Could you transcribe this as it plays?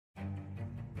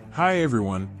Hi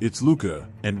everyone, it's Luca,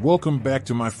 and welcome back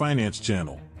to my finance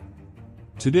channel.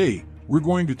 Today, we're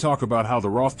going to talk about how the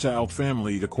Rothschild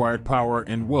family acquired power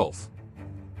and wealth.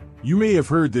 You may have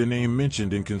heard their name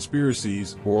mentioned in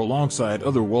conspiracies or alongside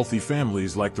other wealthy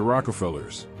families like the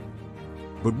Rockefellers.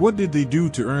 But what did they do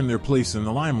to earn their place in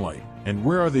the limelight, and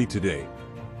where are they today?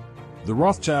 The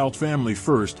Rothschild family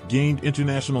first gained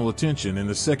international attention in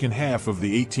the second half of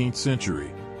the 18th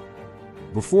century.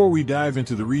 Before we dive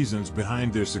into the reasons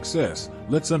behind their success,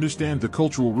 let's understand the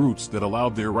cultural roots that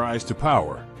allowed their rise to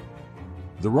power.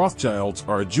 The Rothschilds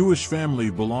are a Jewish family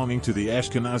belonging to the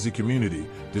Ashkenazi community,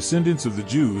 descendants of the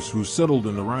Jews who settled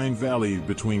in the Rhine Valley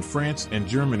between France and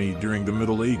Germany during the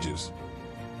Middle Ages.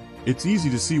 It's easy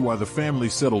to see why the family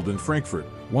settled in Frankfurt,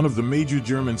 one of the major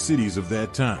German cities of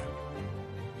that time.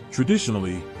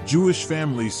 Traditionally, Jewish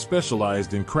families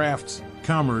specialized in crafts,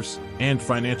 commerce, and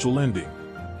financial lending.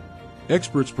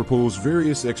 Experts propose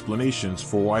various explanations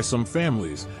for why some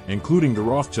families, including the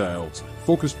Rothschilds,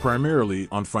 focused primarily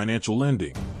on financial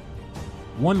lending.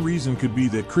 One reason could be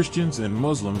that Christians and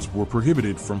Muslims were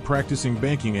prohibited from practicing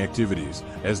banking activities,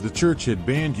 as the church had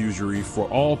banned usury for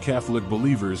all Catholic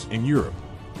believers in Europe.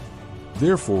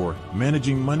 Therefore,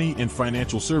 managing money and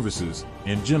financial services,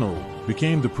 in general,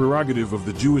 became the prerogative of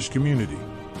the Jewish community.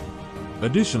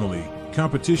 Additionally,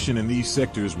 competition in these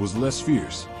sectors was less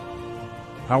fierce.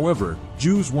 However,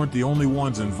 Jews weren't the only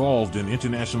ones involved in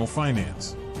international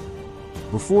finance.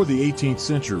 Before the 18th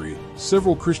century,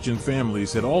 several Christian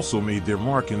families had also made their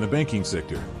mark in the banking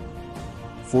sector.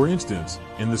 For instance,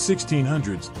 in the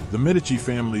 1600s, the Medici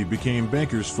family became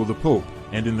bankers for the Pope,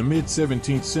 and in the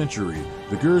mid-17th century,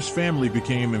 the Gers family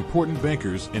became important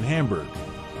bankers in Hamburg.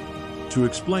 To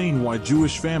explain why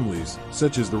Jewish families,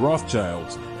 such as the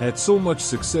Rothschilds, had so much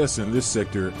success in this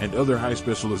sector and other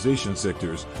high-specialization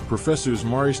sectors, Professors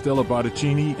Maristella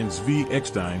Botticini and Zvi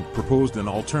Eckstein proposed an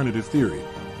alternative theory.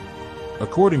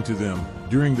 According to them,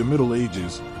 during the Middle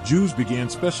Ages, Jews began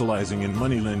specializing in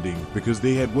money lending because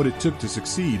they had what it took to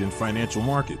succeed in financial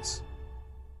markets.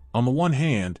 On the one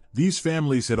hand, these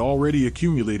families had already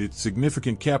accumulated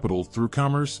significant capital through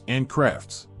commerce and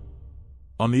crafts.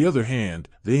 On the other hand,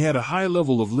 they had a high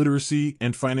level of literacy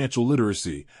and financial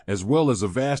literacy, as well as a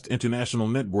vast international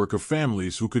network of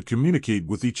families who could communicate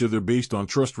with each other based on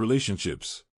trust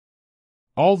relationships.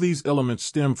 All these elements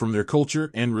stem from their culture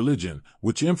and religion,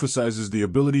 which emphasizes the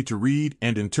ability to read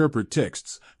and interpret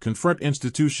texts, confront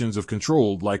institutions of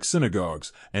control like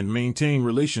synagogues, and maintain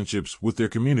relationships with their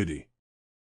community.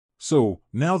 So,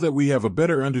 now that we have a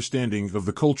better understanding of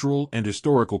the cultural and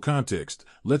historical context,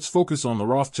 let's focus on the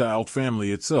Rothschild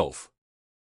family itself.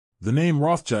 The name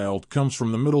Rothschild comes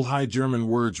from the Middle High German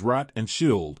words Rot and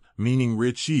Schild, meaning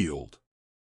red shield.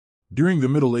 During the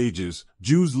Middle Ages,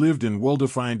 Jews lived in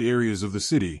well-defined areas of the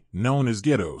city, known as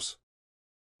ghettos.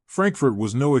 Frankfurt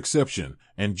was no exception,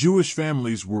 and Jewish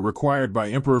families were required by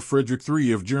Emperor Frederick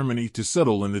III of Germany to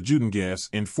settle in the Judengasse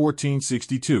in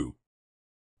 1462.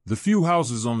 The few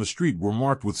houses on the street were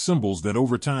marked with symbols that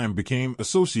over time became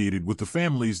associated with the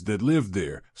families that lived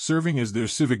there, serving as their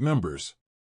civic numbers.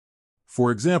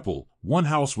 For example, one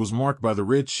house was marked by the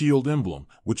red shield emblem,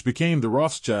 which became the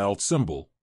Rothschild symbol.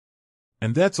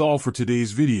 And that's all for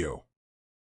today's video.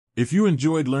 If you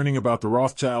enjoyed learning about the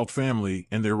Rothschild family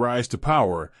and their rise to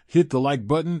power, hit the like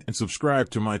button and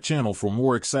subscribe to my channel for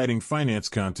more exciting finance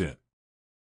content.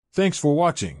 Thanks for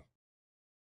watching.